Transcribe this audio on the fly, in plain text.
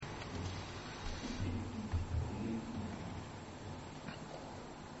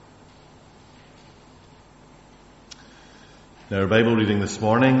Now, our Bible reading this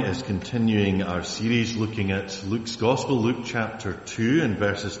morning is continuing our series looking at Luke's Gospel, Luke chapter 2 and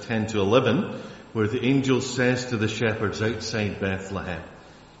verses 10 to 11, where the angel says to the shepherds outside Bethlehem,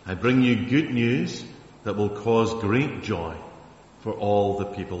 "I bring you good news that will cause great joy for all the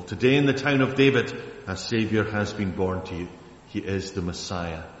people. Today in the town of David, a Saviour has been born to you. He is the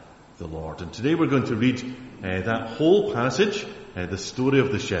Messiah, the Lord." And today we're going to read that whole passage, the story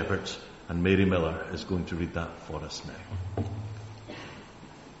of the shepherds, and Mary Miller is going to read that for us now.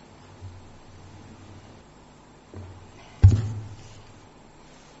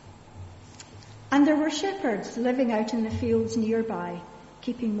 And there were shepherds living out in the fields nearby,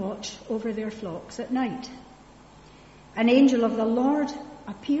 keeping watch over their flocks at night. An angel of the Lord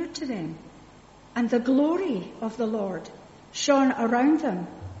appeared to them, and the glory of the Lord shone around them,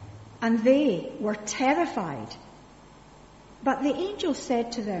 and they were terrified. But the angel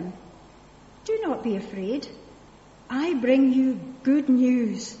said to them, "Do not be afraid. I bring you good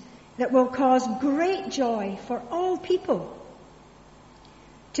news that will cause great joy for all people.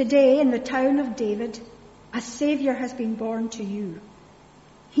 Today in the town of David, a Saviour has been born to you.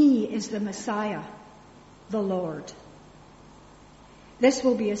 He is the Messiah, the Lord. This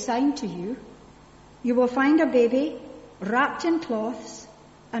will be a sign to you. You will find a baby wrapped in cloths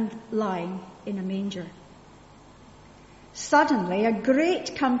and lying in a manger." Suddenly, a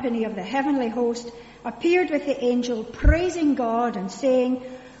great company of the heavenly host appeared with the angel, praising God and saying,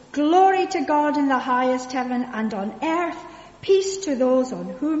 "Glory to God in the highest heaven, and on earth peace to those on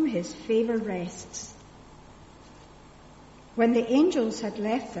whom his favour rests." When the angels had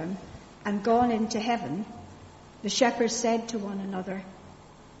left them and gone into heaven, the shepherds said to one another,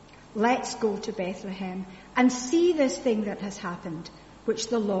 "Let's go to Bethlehem and see this thing that has happened, which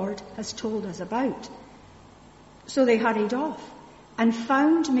the Lord has told us about." So they hurried off and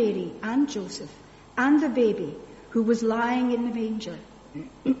found Mary and Joseph and the baby who was lying in the manger.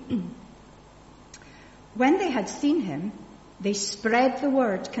 When they had seen him, they spread the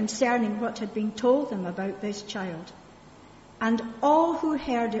word concerning what had been told them about this child. And all who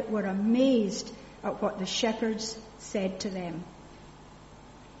heard it were amazed at what the shepherds said to them.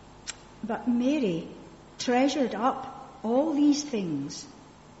 But Mary treasured up all these things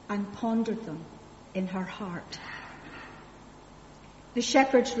and pondered them in her heart. The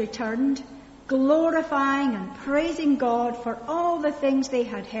shepherds returned, glorifying and praising God for all the things they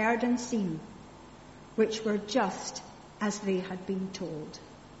had heard and seen, which were just as they had been told.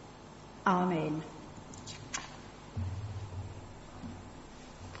 Amen.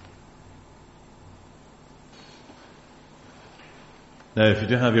 Now, if you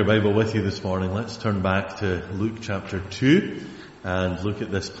do have your Bible with you this morning, let's turn back to Luke chapter 2 and look at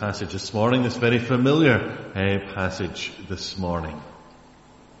this passage this morning, this very familiar passage this morning.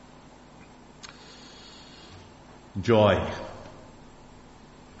 Joy.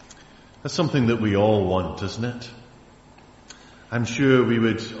 That's something that we all want, isn't it? I'm sure we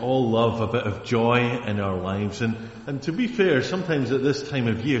would all love a bit of joy in our lives. And to be fair, sometimes at this time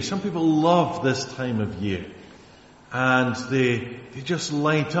of year, some people love this time of year. And they just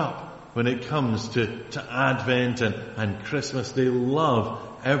light up when it comes to Advent and Christmas. They love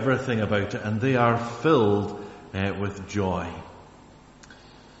everything about it, and they are filled with joy.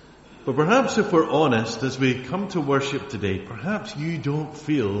 But perhaps if we're honest, as we come to worship today, perhaps you don't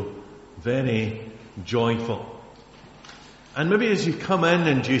feel very joyful. And maybe as you come in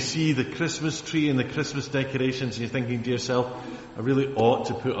and you see the Christmas tree and the Christmas decorations, you're thinking to yourself, "I really ought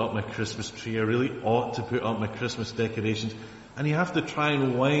to put up my Christmas tree. I really ought to put up my Christmas decorations." And you have to try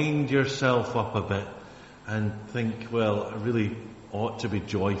and wind yourself up a bit and think, "Well, I really ought to be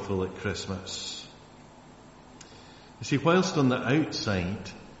joyful at Christmas." You see, whilst on the outside,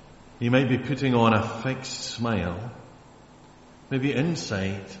 you might be putting on a fixed smile, maybe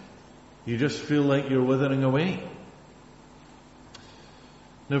inside, you just feel like you're withering away.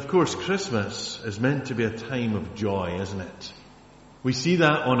 Now, of course, Christmas is meant to be a time of joy, isn't it? We see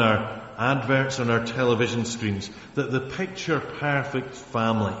that on our adverts on our television screens, that the picture-perfect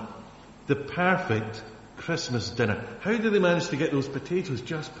family, the perfect Christmas dinner. How do they manage to get those potatoes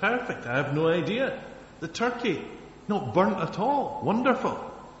just perfect? I have no idea. The turkey, not burnt at all. Wonderful.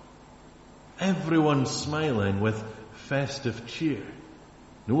 Everyone smiling with festive cheer.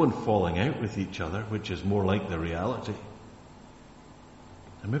 No one falling out with each other, which is more like the reality.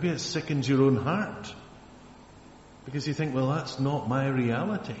 And maybe it sickens your own heart, because you think, well, that's not my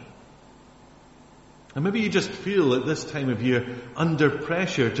reality. And maybe you just feel at this time of year under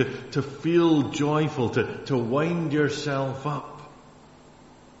pressure to feel joyful, to wind yourself up,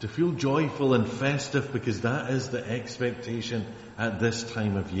 to feel joyful and festive, because that is the expectation at this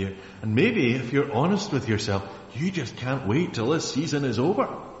time of year. And maybe, if you're honest with yourself, you just can't wait till this season is over.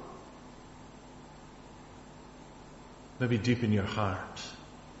 Maybe deep in your heart,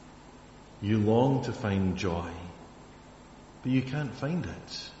 you long to find joy, but you can't find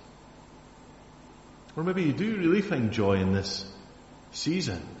it. Or maybe you do really find joy in this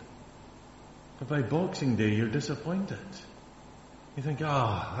season, but by Boxing Day you're disappointed. You think,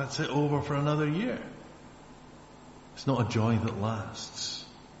 that's it, over for another year. It's not a joy that lasts.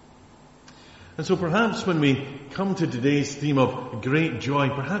 And so perhaps when we come to today's theme of great joy,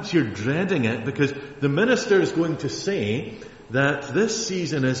 perhaps you're dreading it because the minister is going to say that this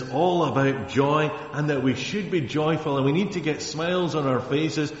season is all about joy and that we should be joyful and we need to get smiles on our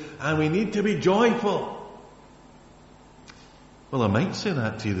faces and we need to be joyful. Well, I might say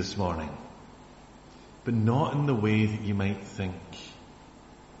that to you this morning, but not in the way that you might think.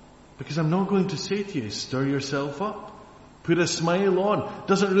 Because I'm not going to say to you, stir yourself up. Put a smile on.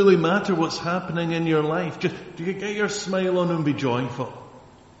 Doesn't really matter what's happening in your life. Just get your smile on and be joyful.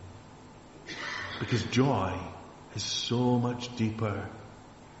 Because joy is so much deeper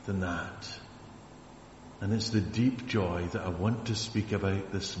than that. And it's the deep joy that I want to speak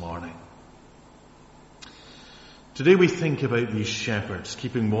about this morning. Today we think about these shepherds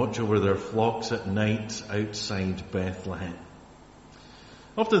keeping watch over their flocks at night outside Bethlehem.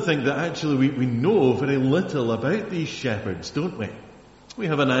 I often think that actually we know very little about these shepherds, don't we? We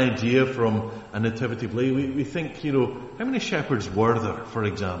have an idea from a nativity play. We think, how many shepherds were there, for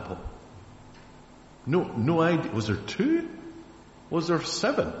example? No idea. Was there 2? Was there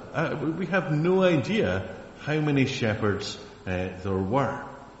 7? We have no idea how many shepherds there were.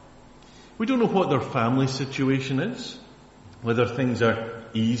 We don't know what their family situation is, whether things are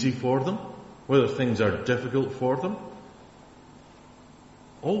easy for them, whether things are difficult for them.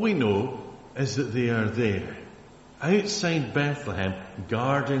 All we know is that they are there, outside Bethlehem,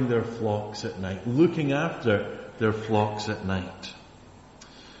 guarding their flocks at night, looking after their flocks at night.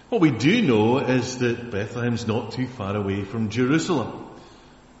 What we do know is that Bethlehem's not too far away from Jerusalem.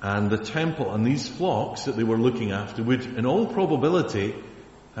 And the temple and these flocks that they were looking after would, in all probability,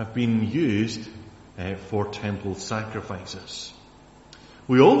 have been used for temple sacrifices.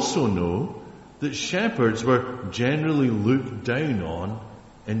 We also know that shepherds were generally looked down on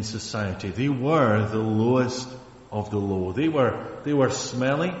in society. They were the lowest of the low. They were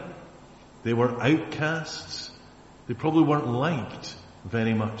smelly. They were outcasts. They probably weren't liked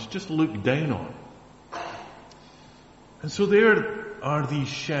very much, just looked down on. And so there are these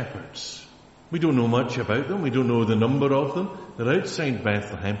shepherds. We don't know much about them. We don't know the number of them. They're outside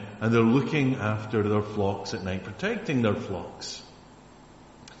Bethlehem and they're looking after their flocks at night, protecting their flocks.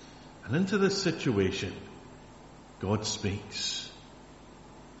 And into this situation, God speaks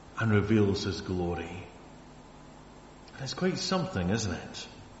and reveals His glory. And it's quite something, isn't it?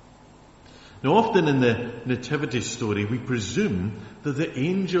 Now, often in the nativity story, we presume that the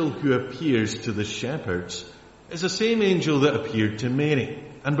angel who appears to the shepherds is the same angel that appeared to Mary,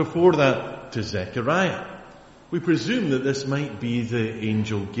 and before that to Zechariah. We presume that this might be the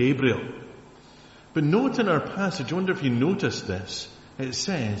angel Gabriel. But note in our passage, I wonder if you noticed this, it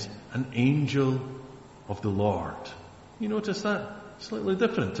says, an angel of the Lord. You notice that? Slightly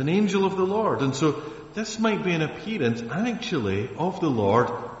different. An angel of the Lord. And so this might be an appearance actually of the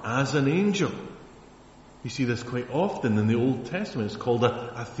Lord as an angel. You see this quite often in the Old Testament. It's called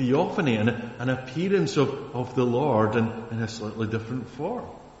a theophany, an appearance of the Lord in a slightly different form.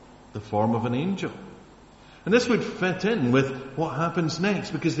 The form of an angel. And this would fit in with what happens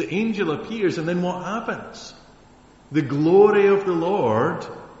next, because the angel appears and then what happens? The glory of the Lord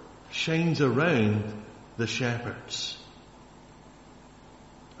shines around the shepherds.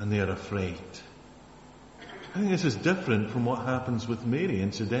 And they are afraid. I think this is different from what happens with Mary,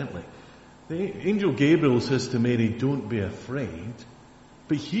 incidentally. The angel Gabriel says to Mary, don't be afraid.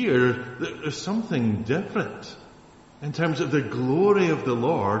 But here, there's something different in terms of the glory of the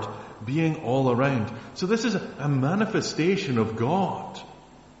Lord being all around. So this is a manifestation of God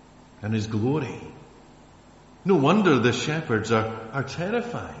and His glory. No wonder the shepherds are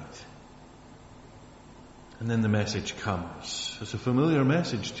terrified. And then the message comes. It's a familiar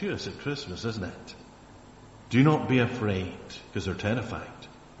message to us at Christmas, isn't it? Do not be afraid, because they're terrified.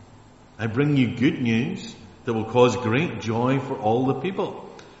 I bring you good news that will cause great joy for all the people.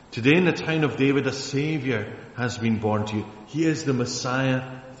 Today in the town of David, a Saviour has been born to you. He is the Messiah,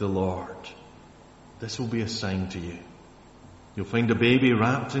 the Lord. This will be a sign to you. You'll find a baby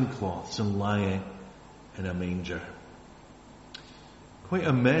wrapped in cloths and lying in a manger. Quite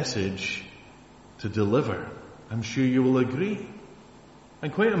a message to deliver. I'm sure you will agree.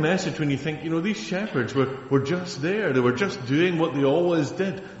 And quite a message when you think, these shepherds were just there. They were just doing what they always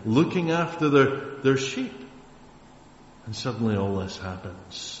did, looking after their sheep. And suddenly all this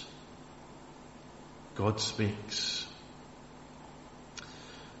happens. God speaks.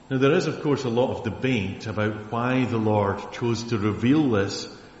 Now there is, of course, a lot of debate about why the Lord chose to reveal this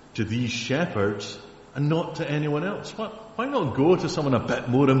to these shepherds and not to anyone else. Why not go to someone a bit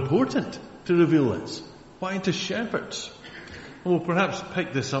more important to reveal this? Why to shepherds? We'll perhaps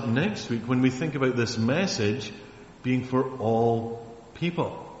pick this up next week when we think about this message being for all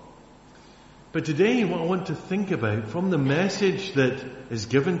people. But today what I want to think about from the message that is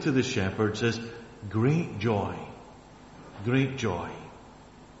given to the shepherds is great joy. Great joy.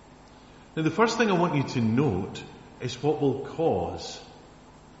 Now the first thing I want you to note is what will cause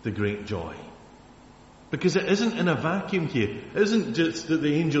the great joy. Because it isn't in a vacuum here. It isn't just that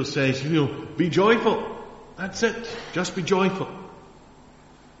the angel says, be joyful. That's it. Just be joyful.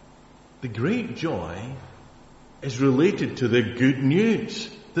 The great joy is related to the good news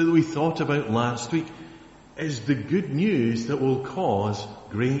that we thought about last week. Is the good news that will cause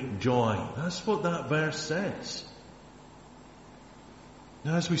great joy. That's what that verse says.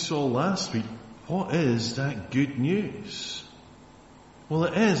 Now, as we saw last week, what is that good news? Well,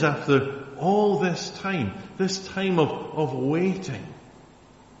 it is after all this time of waiting,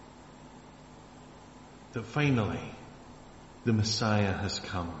 that finally the Messiah has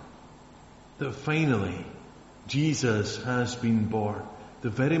come. That finally Jesus has been born. The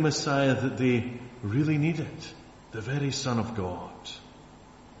very Messiah that they really needed. The very Son of God.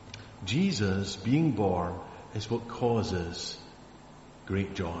 Jesus being born is what causes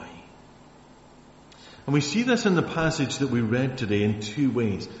great joy. And we see this in the passage that we read today in two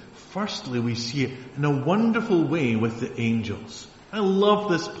ways. Firstly, we see it in a wonderful way with the angels. I love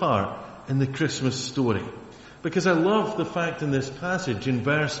this part in the Christmas story because I love the fact in this passage in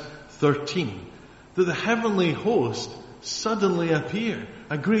verse 13 that the heavenly host suddenly appear,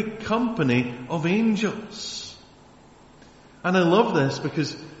 a great company of angels. And I love this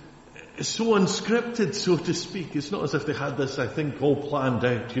because it's so unscripted, so to speak. It's not as if they had this, I think, all planned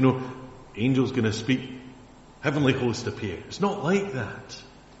out. Angels going to speak, heavenly host appear. It's not like that.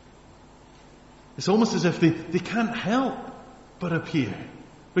 It's almost as if they can't help but appear.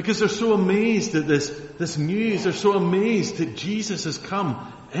 Because they're so amazed at this news. They're so amazed that Jesus has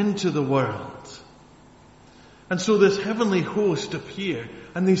come into the world. And so this heavenly host appear,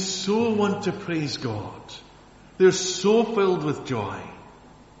 and they so want to praise God. They're so filled with joy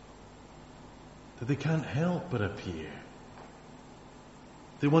that they can't help but appear.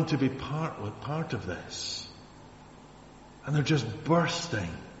 They want to be part of this. And they're just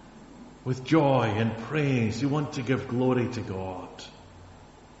bursting with joy and praise. They want to give glory to God.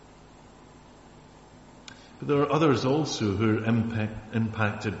 But there are others also who are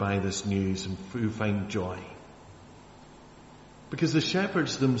impacted by this news and who find joy. Because the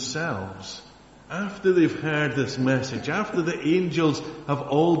shepherds themselves, after they've heard this message, after the angels have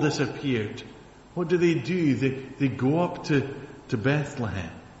all disappeared, what do? They go up to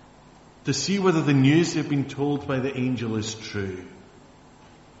Bethlehem to see whether the news they've been told by the angel is true.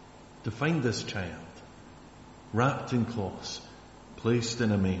 To find this child wrapped in cloths, placed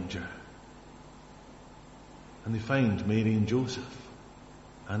in a manger. And they find Mary and Joseph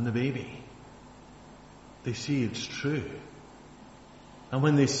and the baby. They see it's true. And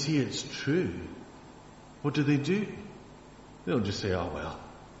when they see it's true, what do? They don't just say, oh well,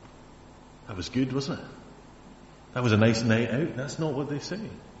 that was good, wasn't it? That was a nice night out. That's not what they say.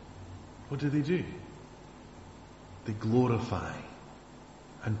 What do? They glorify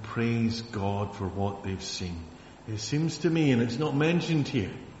and praise God for what they've seen. It seems to me, and it's not mentioned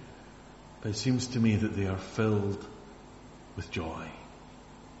here, but it seems to me that they are filled with joy.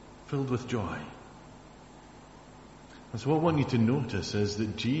 Filled with joy. And so what I want you to notice is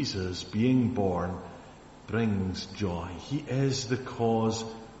that Jesus being born brings joy. He is the cause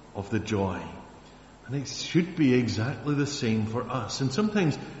of the joy. And it should be exactly the same for us. And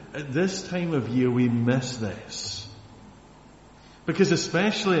sometimes at this time of year we miss this. Because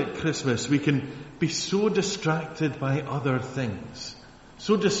especially at Christmas we can be so distracted by other things.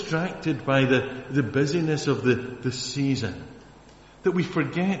 So distracted by the busyness of the season that we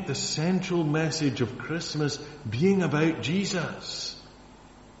forget the central message of Christmas being about Jesus.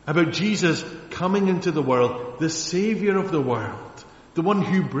 About Jesus coming into the world, the Saviour of the world, the one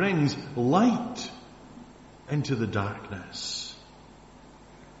who brings light into the darkness.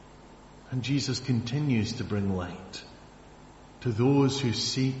 And Jesus continues to bring light to those who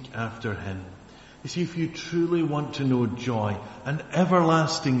seek after him. You see, if you truly want to know joy, an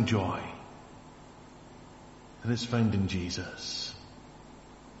everlasting joy, then it's found in Jesus.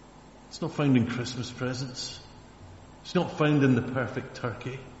 It's not found in Christmas presents. It's not found in the perfect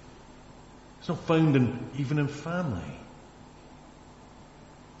turkey. It's not found even in family.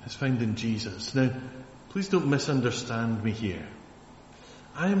 is found in Jesus. Now, please don't misunderstand me here.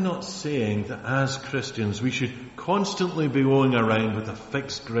 I am not saying that as Christians we should constantly be going around with a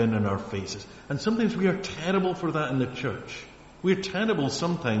fixed grin on our faces. And sometimes we are terrible for that in the church. We are terrible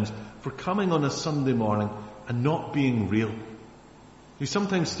sometimes for coming on a Sunday morning and not being real. You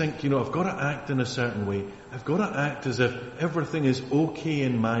sometimes think, I've got to act in a certain way. I've got to act as if everything is okay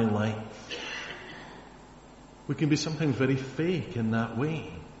in my life. We can be sometimes very fake in that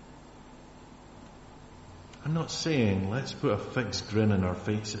way. I'm not saying let's put a fixed grin on our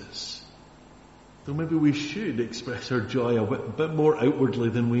faces. Though maybe we should express our joy a bit more outwardly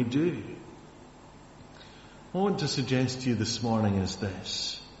than we do. What I want to suggest to you this morning is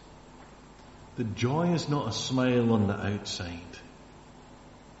this. That joy is not a smile on the outside.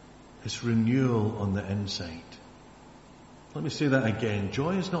 It's renewal on the inside. Let me say that again.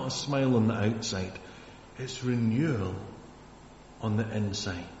 Joy is not a smile on the outside. It's renewal on the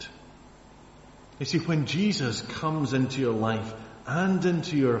inside. You see, when Jesus comes into your life and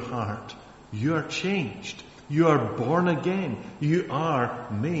into your heart, you are changed. You are born again. You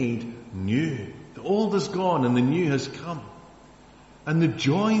are made new. The old is gone and the new has come. And the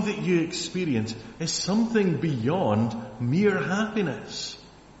joy that you experience is something beyond mere happiness.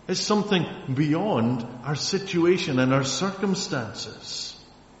 It's something beyond our situation and our circumstances.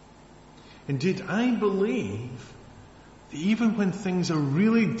 Indeed, I believe that even when things are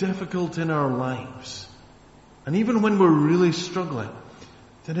really difficult in our lives, and even when we're really struggling,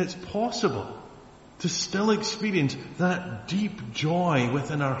 then it's possible to still experience that deep joy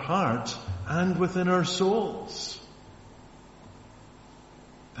within our hearts and within our souls.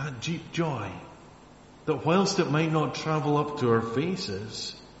 That deep joy that whilst it might not travel up to our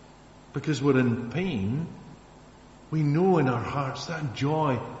faces because we're in pain, we know in our hearts that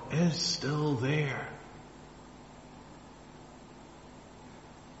joy is still there.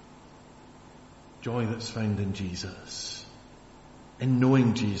 Joy that's found in Jesus, in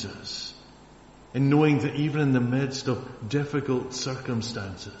knowing Jesus, in knowing that even in the midst of difficult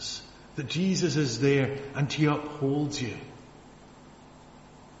circumstances, that Jesus is there and He upholds you.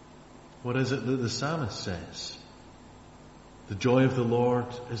 What is it that the psalmist says? The joy of the Lord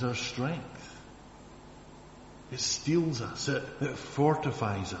is our strength. It steels us. It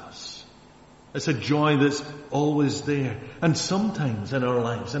fortifies us. It's a joy that's always there. And sometimes in our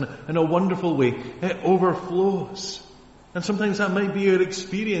lives, in a wonderful way, it overflows. And sometimes that might be your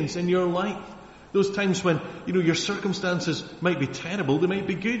experience in your life. Those times when, your circumstances might be terrible, they might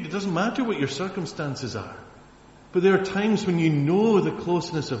be good. It doesn't matter what your circumstances are. But there are times when you know the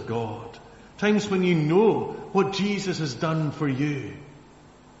closeness of God. Times when you know what Jesus has done for you.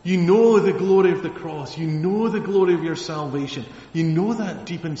 You know the glory of the cross. You know the glory of your salvation. You know that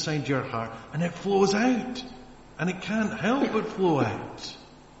deep inside your heart. And it flows out. And it can't help but flow out.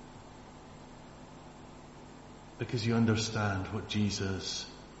 Because you understand what Jesus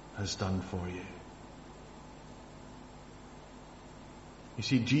has done for you. You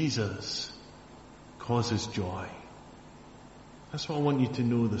see, Jesus causes joy. That's what I want you to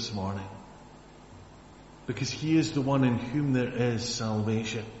know this morning. Because He is the one in whom there is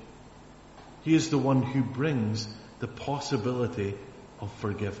salvation. He is the one who brings the possibility of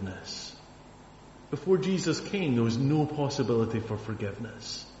forgiveness. Before Jesus came, there was no possibility for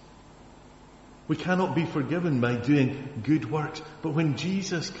forgiveness. We cannot be forgiven by doing good works. But when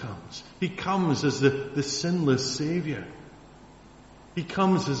Jesus comes, He comes as the sinless Saviour. He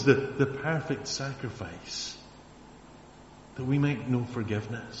comes as the perfect sacrifice, that we might know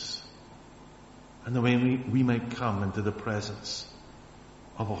forgiveness, and that we might come into the presence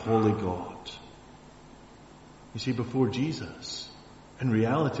of a holy God. You see, before Jesus, in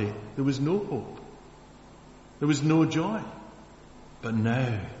reality, there was no hope. There was no joy. But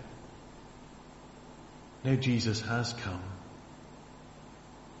now Jesus has come.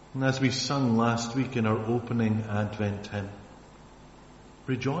 And as we sung last week in our opening Advent hymn,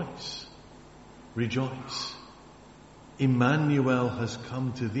 rejoice, rejoice. Emmanuel has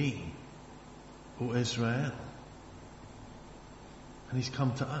come to thee, O Israel. And He's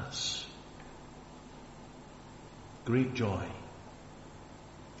come to us. Great joy.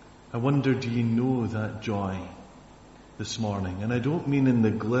 I wonder, do you know that joy this morning? And I don't mean in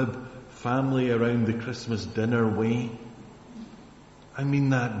the glib family around the Christmas dinner way. I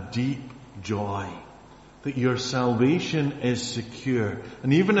mean that deep joy that your salvation is secure.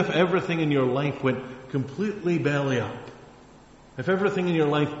 And even if everything in your life went completely belly up, if everything in your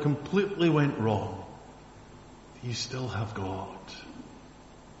life completely went wrong, you still have God.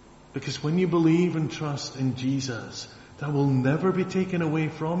 Because when you believe and trust in Jesus, that will never be taken away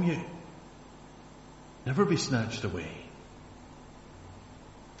from you. Never be snatched away.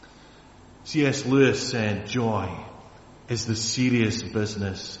 C.S. Lewis said, joy is the serious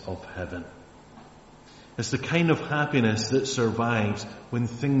business of heaven. It's the kind of happiness that survives when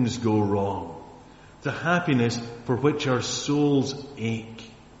things go wrong. The happiness for which our souls ache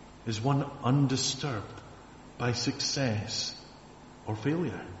is one undisturbed by success or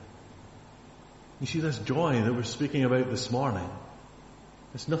failure. You see, this joy that we're speaking about this morning,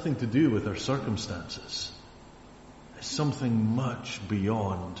 it's nothing to do with our circumstances. It's something much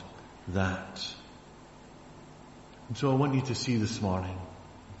beyond that. And so I want you to see this morning,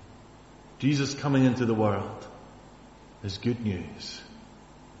 Jesus coming into the world is good news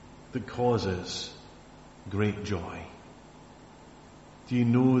that causes great joy. Do you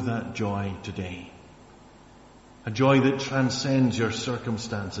know that joy today? A joy that transcends your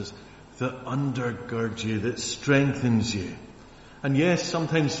circumstances, that undergirds you, that strengthens you. And yes,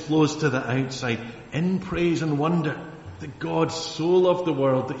 sometimes flows to the outside in praise and wonder that God so loved the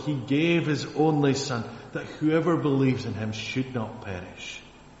world that he gave his only Son, that whoever believes in him should not perish,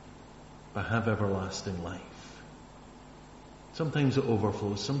 but have everlasting life. Sometimes it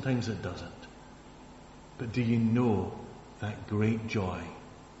overflows, sometimes it doesn't. But do you know that great joy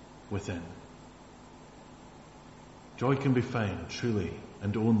within? Joy can be found truly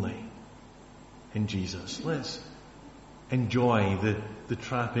and only in Jesus. Let's enjoy the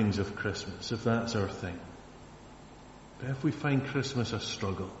trappings of Christmas, if that's our thing. But if we find Christmas a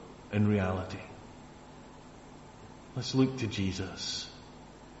struggle in reality, let's look to Jesus.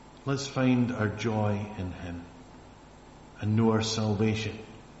 Let's find our joy in him and know our salvation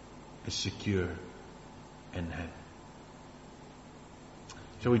is secure in him.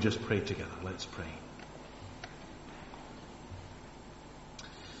 Shall we just pray together? Let's pray.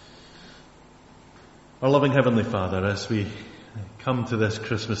 Our loving Heavenly Father, as we come to this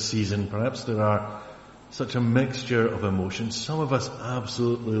Christmas season, perhaps there are such a mixture of emotions. Some of us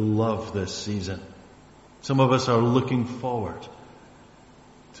absolutely love this season. Some of us are looking forward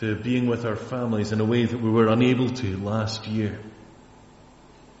to being with our families in a way that we were unable to last year.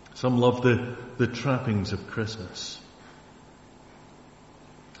 Some love the trappings of Christmas.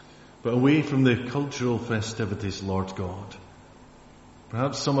 But away from the cultural festivities, Lord God,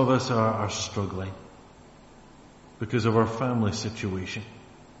 perhaps some of us are struggling because of our family situation,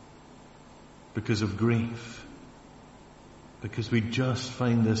 because of grief, because we just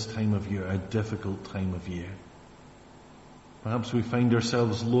find this time of year a difficult time of year. Perhaps we find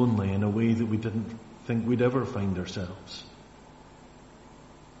ourselves lonely in a way that we didn't think we'd ever find ourselves.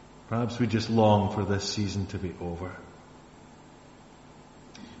 Perhaps we just long for this season to be over.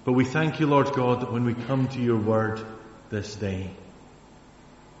 But we thank you, Lord God, that when we come to your word this day,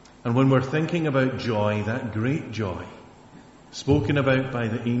 and when we're thinking about joy, that great joy, spoken about by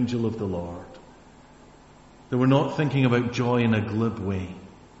the angel of the Lord, that we're not thinking about joy in a glib way,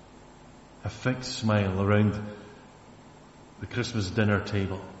 a fixed smile around the Christmas dinner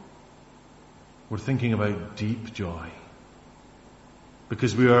table. We're thinking about deep joy,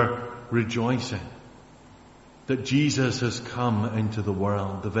 because we are rejoicing that Jesus has come into the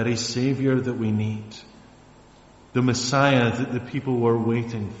world, the very Savior that we need, the Messiah that the people were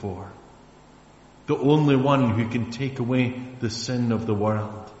waiting for, the only one who can take away the sin of the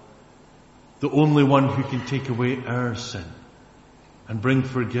world, the only one who can take away our sin and bring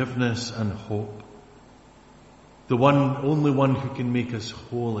forgiveness and hope, the only one who can make us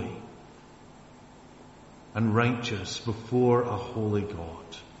holy and righteous before a holy God,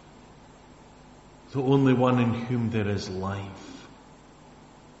 the only one in whom there is life.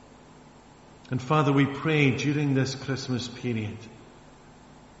 And Father, we pray during this Christmas period,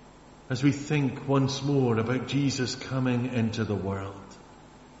 as we think once more about Jesus coming into the world,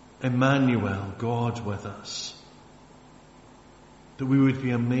 Emmanuel, God with us, that we would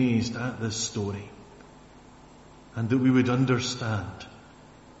be amazed at this story and that we would understand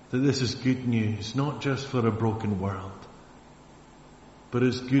that this is good news, not just for a broken world, but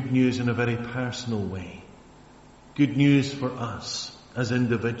it's good news in a very personal way. Good news for us as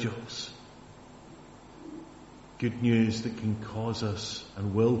individuals. Good news that can cause us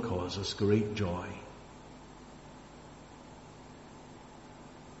and will cause us great joy.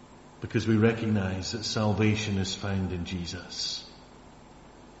 Because we recognize that salvation is found in Jesus.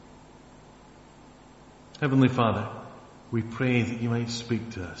 Heavenly Father, we pray that you might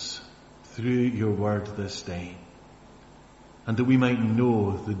speak to us through your word this day, and that we might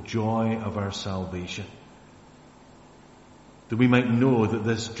know the joy of our salvation. That we might know that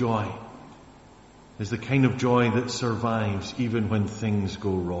this joy is the kind of joy that survives even when things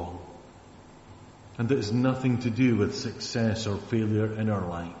go wrong, and that has nothing to do with success or failure in our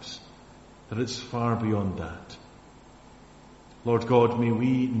lives, that it's far beyond that. Lord God, may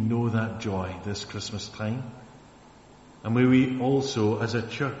we know that joy this Christmas time. And may we also, as a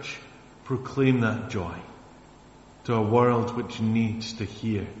church, proclaim that joy to a world which needs to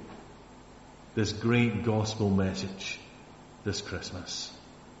hear this great gospel message this Christmas.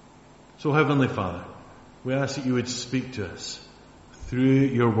 So, Heavenly Father, we ask that you would speak to us through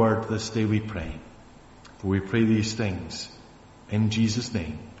your word this day, we pray. For we pray these things in Jesus'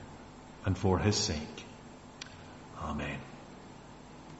 name and for his sake. Amen.